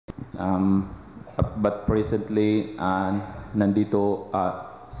But presently, nandito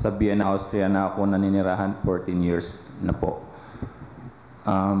sa Vienna, Austria na ako naninirahan 14 years na po.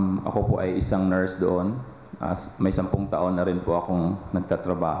 Ako po ay isang nurse doon. May 10 taon na rin po akong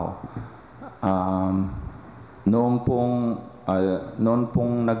nagtatrabaho. Noon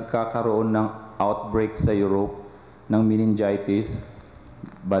pong nagkakaroon ng outbreak sa Europe ng meningitis,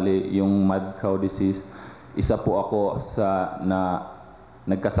 bali yung mad cow disease, isa po ako na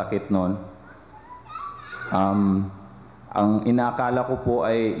nagkasakit noon. Ang inaakala ko po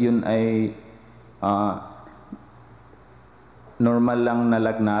ay yun ay normal lang na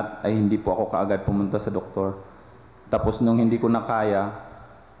lagnat, ay hindi po ako kaagad pumunta sa doktor. Tapos nung hindi ko na kaya,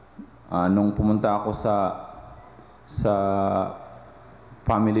 nung pumunta ako sa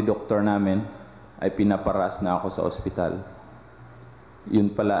family doctor namin, ay pinaparas na ako sa ospital. Yun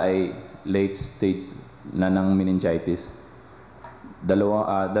pala ay late stage na ng meningitis.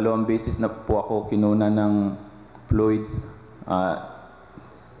 Dalawang beses na po ako kinuna ng fluids.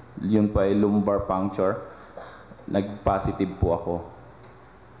 Yun pa ay lumbar puncture. Nag-positive po ako.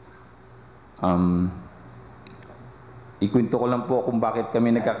 Ikwento ko lang po kung bakit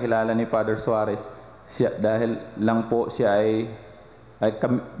kami nagkakilala ni Father Suarez. Dahil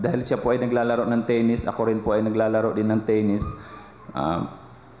siya po ay naglalaro ng tennis, ako rin po ay naglalaro din ng tennis.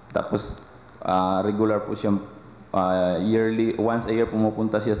 Tapos regular po siya, once a year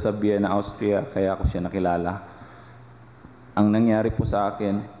pumupunta siya sa Vienna, Austria, kaya ako siya nakilala. Ang nangyari po sa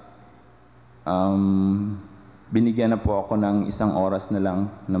akin, binigyan na po ako ng 1 oras na lang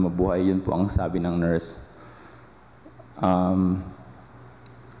na mabuhay. Yun po ang sabi ng nurse.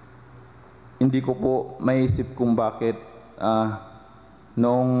 Hindi ko po maisip kung bakit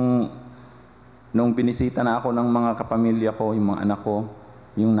nung binisita na ako ng mga kapamilya ko, yung mga anak ko,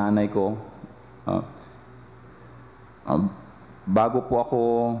 yung nanay ko, bago po ako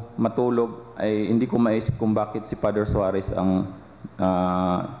matulog, ay hindi ko maisip kung bakit si Father Suarez ang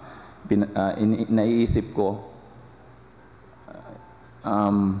naiisip ko.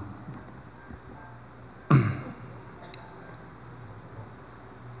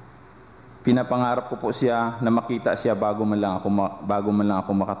 Pinapangarap ko po siya na makita siya bago man lang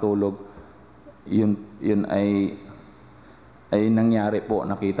ako makatulog. Yun ay nangyari po,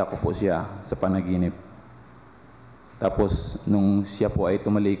 nakita ko po siya sa panaginip. Tapos nung siya po ay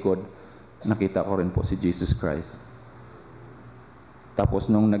tumalikod, nakita ko rin po si Jesus Christ. Tapos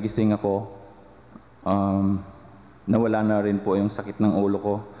nung nagising ako, nawala na rin po yung sakit ng ulo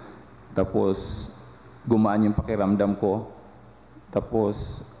ko. Tapos gumaan yung pakiramdam ko.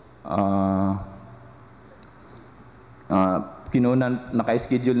 Tapos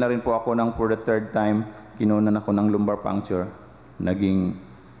naka-schedule na rin po ako for the 3rd time, kinunan ako ng lumbar puncture. Naging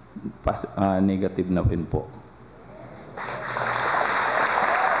negative na rin po.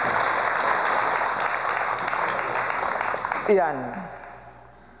 Yan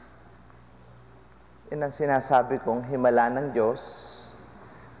ang sinasabi kong himala ng Diyos.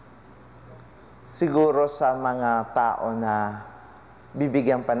 Siguro sa mga tao na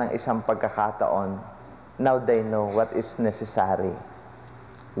bibigyan pa ng isang pagkakataon, now they know what is necessary.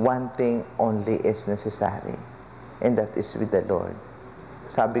 One thing only is necessary, and that is with the Lord.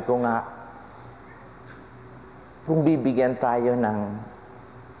 Sabi ko nga, kung bibigyan tayo ng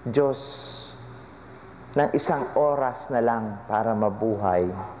Diyos ng 1 oras na lang para mabuhay,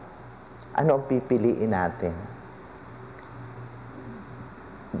 ano ang pipiliin natin?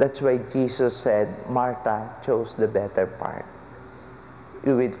 That's why Jesus said, Martha chose the better part.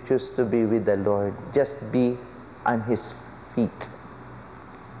 You will choose to be with the Lord. Just be on His feet.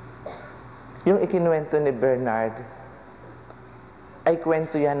 Yung ikinuwento ni Bernard, ay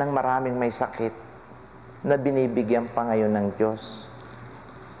kwento yan ng maraming may sakit na binibigyan pa ngayon ng Diyos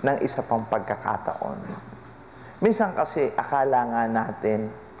ng isa pang pagkakataon. Minsan kasi akala nga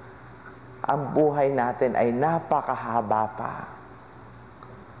natin, ang buhay natin ay napakahaba pa.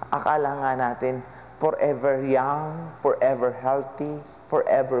 Akala nga natin, forever young, forever healthy,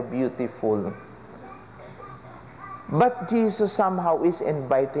 forever beautiful. But Jesus somehow is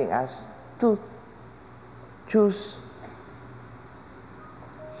inviting us to choose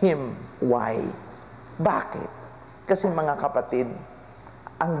Him. Why? Bakit? Kasi mga kapatid,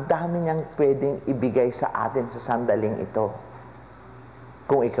 ang dami niyang pwedeng ibigay sa atin sa sandaling ito.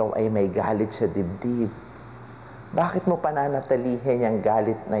 Kung ikaw ay may galit sa dibdib, bakit mo pananatilihin yung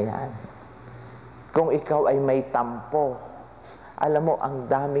galit na yan? Kung ikaw ay may tampo, alam mo,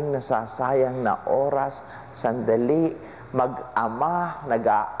 ang daming nasasayang na oras, sandali, mag-ama,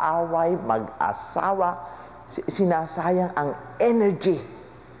 nag-aaway, mag-asawa, sinasayang ang energy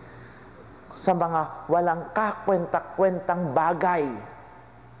sa mga walang kakwenta-kwentang bagay.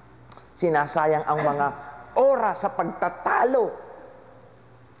 Sinasayang ang mga oras sa pagtatalo.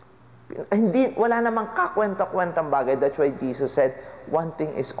 Wala namang kakwenta-kwentang bagay. That's why Jesus said, one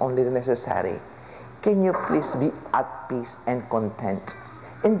thing is only necessary. Can you please be at peace and content?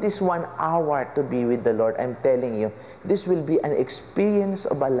 In this 1 hour to be with the Lord, I'm telling you, this will be an experience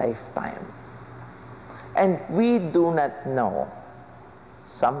of a lifetime. And we do not know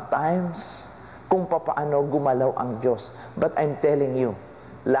sometimes kung papaano gumalaw ang Diyos. But I'm telling you,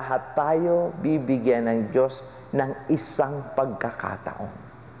 lahat tayo bibigyan ng Diyos ng isang pagkakataon.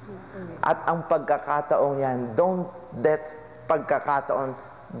 At ang pagkakataon yan, don't let pagkakataon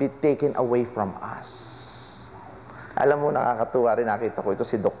be taken away from us. Alam mo, nakakatuwa rin, nakita ko ito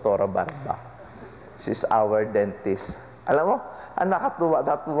si Doktora Barba. She's our dentist. Alam mo, ang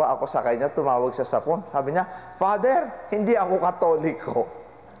natuwa ako sa kanya, tumawag siya sa phone. Sabi niya, Father, hindi ako Katoliko.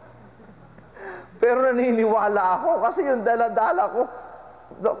 Pero naniniwala ako kasi yung dala-dala ko,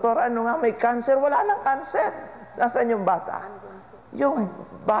 Doktor, ano nga, may cancer? Wala nang cancer. Nasaan yung bata? Yung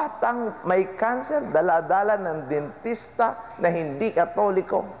batang may cancer, dala-dala ng dentista na hindi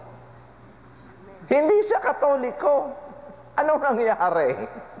Katoliko. Hindi siya Katoliko. Anong nangyari?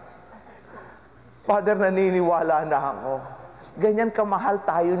 Father, naniniwala na ako. Ganyan kamahal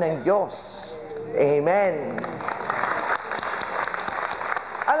tayo ng Diyos. Amen.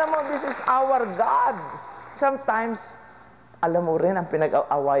 Alam mo, this is our God. Sometimes, alam mo rin ang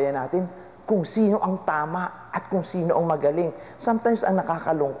pinag-awayan natin kung sino ang tama at kung sino ang magaling. Sometimes, ang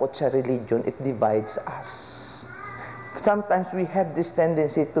nakakalungkot sa religion, it divides us. Sometimes, we have this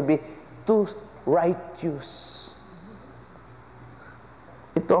tendency to be too righteous.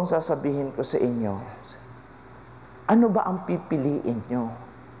 Ito ang sasabihin ko sa inyo. Ano ba ang pipiliin nyo?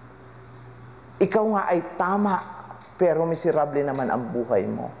 Ikaw nga ay tama, pero miserable naman ang buhay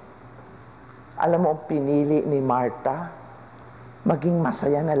mo. Alam mo, ang pinili ni Martha, maging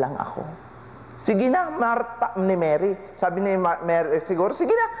masaya na lang ako. Sige na, Martha, ni Mary. Sabi ni Mary, siguro,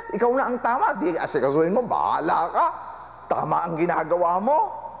 sige na, ikaw na ang tama. Di asikasuhin mo, bahala ka. Tama ang ginagawa mo.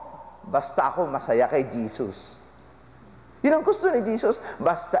 Basta ako masaya kay Jesus. Yun ang gusto ni Jesus.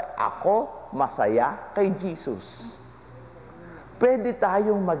 Basta ako masaya kay Jesus. Pwede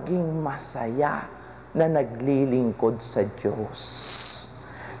tayong maging masaya na naglilingkod sa Diyos.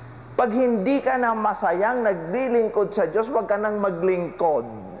 Pag hindi ka na masayang naglilingkod sa Diyos, huwag ka nang maglingkod.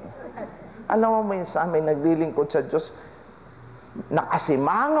 Alam mo, minsan may naglilingkod sa Diyos,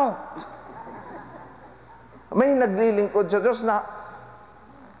 nakasimangot. May naglilingkod sa Diyos na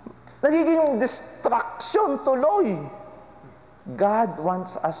nagiging distraction tuloy. God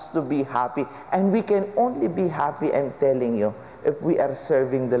wants us to be happy. And we can only be happy, I'm telling you, if we are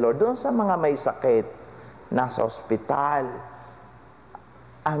serving the Lord. Doon sa mga may sakit, nasa ospital,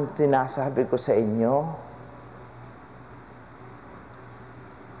 ang sinasabi ko sa inyo,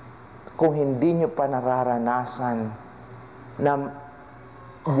 kung hindi nyo pa nararanasan na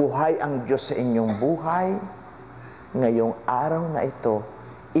buhay ang Diyos sa inyong buhay, ngayong araw na ito,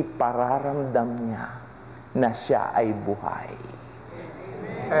 ipararamdam niya na siya ay buhay.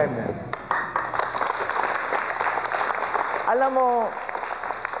 Amen. Alam mo,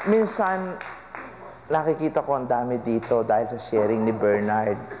 minsan, nakikita ko ang dami dito dahil sa sharing ni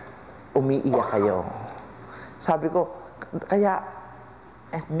Bernard, umiiyak kayo. Sabi ko, kaya,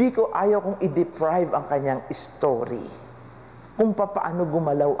 di ko ayaw kong i-deprive ang kanyang story kung paano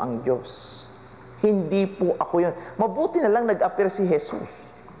gumalaw ang Diyos. Hindi po ako yun. Mabuti na lang nag-appear si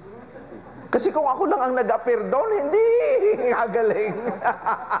Jesus. Kasi kung ako lang ang nag-appear doon, hindi gagaling.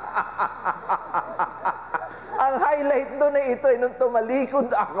 Ang highlight doon ay ito, nung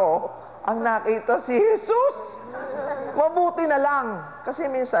tumalikod ako, ang nakita si Jesus. Mabuti na lang. Kasi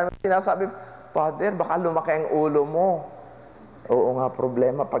minsan, sinasabi, Father, baka lumaki ang ulo mo. Oo nga,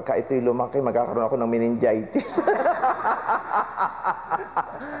 problema. Pagka ito'y lumaki, magkakaroon ako ng meningitis.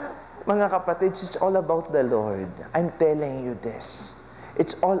 Mga kapatid, it's all about the Lord. I'm telling you this.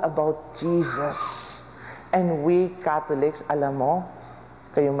 It's all about Jesus. And we Catholics, alam mo,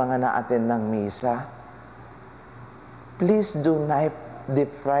 kayong mga na-attend ng misa, please do not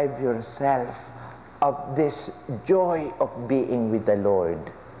deprive yourself of this joy of being with the Lord.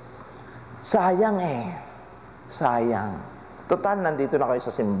 Sayang eh. Sayang. Total, nandito na kayo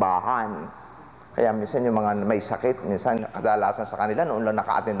sa simbahan. Kaya minsan yung mga may sakit, minsan kadalasan sa kanila, noon lang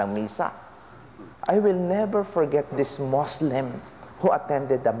naka-attend ng misa. I will never forget this Muslim who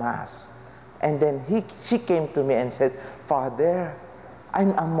attended the Mass. And then she came to me and said, Father,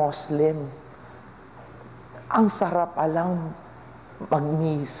 I'm a Muslim. Ang sarap alang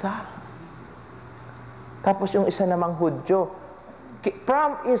magmisa. Tapos yung isa namang Hudyo,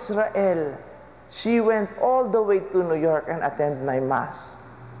 from Israel, she went all the way to New York and attended my Mass.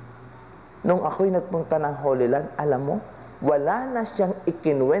 Nung ako'y nagpunta ng Holy Land, alam mo, wala na siyang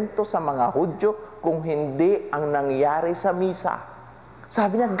ikinuwento sa mga Hudyo kung hindi ang nangyari sa misa.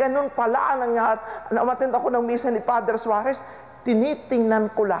 Sabi niya, ganun pala ang nangyari. Umattend ako ng misa ni Father Suarez, tinitingnan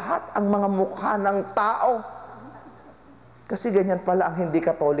ko lahat ang mga mukha ng tao. Kasi ganyan pala ang hindi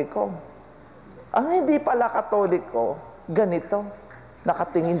Katoliko. Ang hindi pala Katoliko, ganito,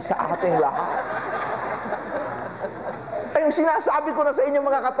 nakatingin sa ating lahat. Ay, yung sinasabi ko na sa inyo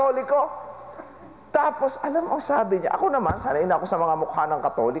mga Katoliko. Tapos, alam mo, sabi niya, ako naman, sanay na ako sa mga mukha ng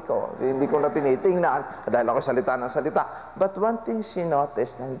Katoliko. Hindi ko na tinitingnan dahil ako salita ng salita. But one thing she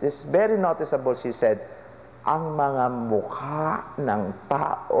noticed, and this very noticeable, she said, ang mga mukha ng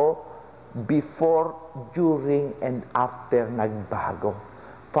tao before, during, and after nagbago.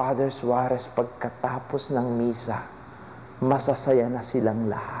 Father Suarez, pagkatapos ng misa, masasaya na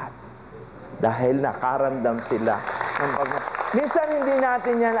silang lahat. Dahil nakaramdam sila. Minsan hindi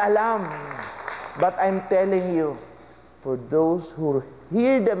natin yan alam. But I'm telling you, for those who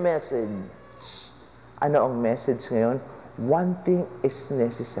hear the message, ano ang message ngayon? One thing is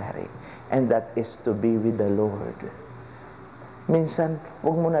necessary, and that is to be with the Lord. Minsan,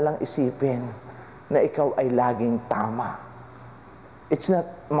 huwag mo na lang isipin na ikaw ay laging tama.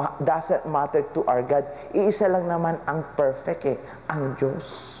 Doesn't matter to our God. Iisa lang naman ang perfect ang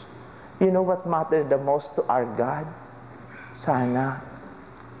Diyos. You know what matters the most to our God? Sana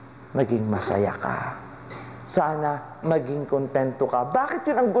maging masaya ka. Sana maging kontento ka. Bakit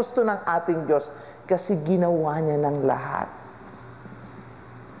yun ang gusto ng ating Diyos? Kasi ginawa niya ng lahat.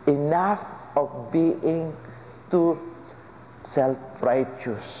 Enough of being too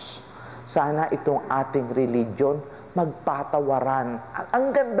self-righteous. Sana itong ating religion magpatawaran. Ang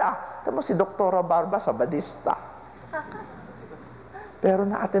ganda. Tama si Dr. Barba sa Badista. Pero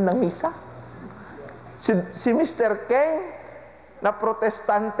naatin ng misa. Si Mr. Keng, na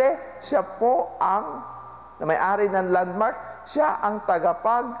protestante, siya po ang na may-ari ng landmark, siya ang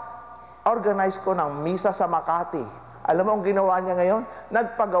tagapag-organize ko ng misa sa Makati. Alam mo ang ginawa niya ngayon?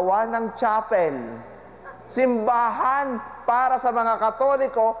 Nagpagawa ng chapel. Simbahan para sa mga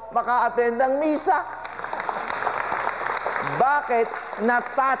Katoliko maka-attend ng misa. Bakit?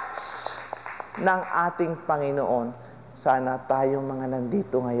 Na-touch ng ating Panginoon. Sana tayong mga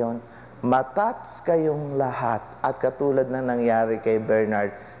nandito ngayon, matats kayong lahat at katulad na nangyari kay Bernard,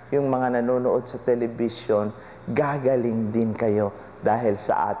 yung mga nanonood sa television, gagaling din kayo dahil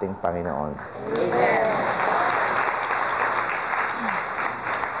sa ating Panginoon. Amen.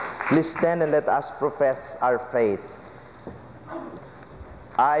 Please stand and let us profess our faith.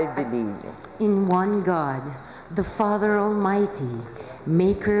 I believe in one God, the Father Almighty,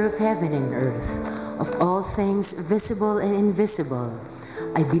 maker of heaven and earth, of all things visible and invisible.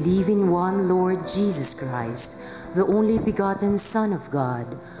 I believe in one Lord Jesus Christ, the only begotten Son of God,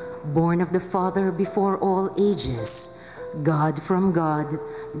 born of the Father before all ages, God from God,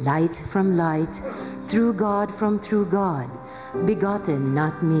 light from light, true God from true God, begotten,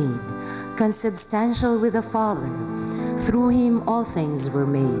 not made, consubstantial with the Father. Through him all things were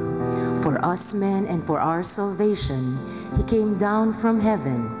made. For us men and for our salvation, he came down from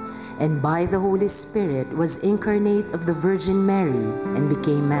heaven, and by the Holy Spirit was incarnate of the Virgin Mary and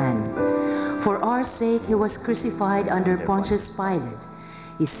became man. For our sake he was crucified under Pontius Pilate.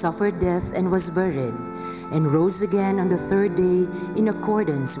 He suffered death and was buried, and rose again on the third day in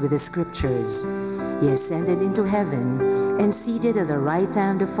accordance with the Scriptures. He ascended into heaven and seated at the right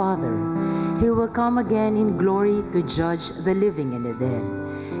hand of the Father. He will come again in glory to judge the living and the dead,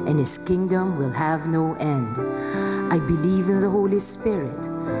 and his kingdom will have no end. I believe in the Holy Spirit,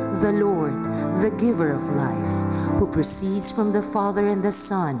 the Lord, the giver of life, who proceeds from the Father and the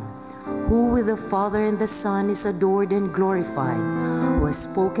Son, who with the Father and the Son is adored and glorified, who has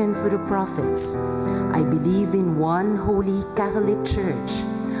spoken through the prophets. I believe in one holy Catholic Church.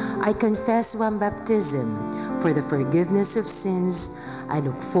 I confess one baptism for the forgiveness of sins. I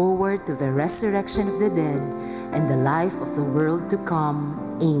look forward to the resurrection of the dead and the life of the world to come.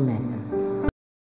 Amen.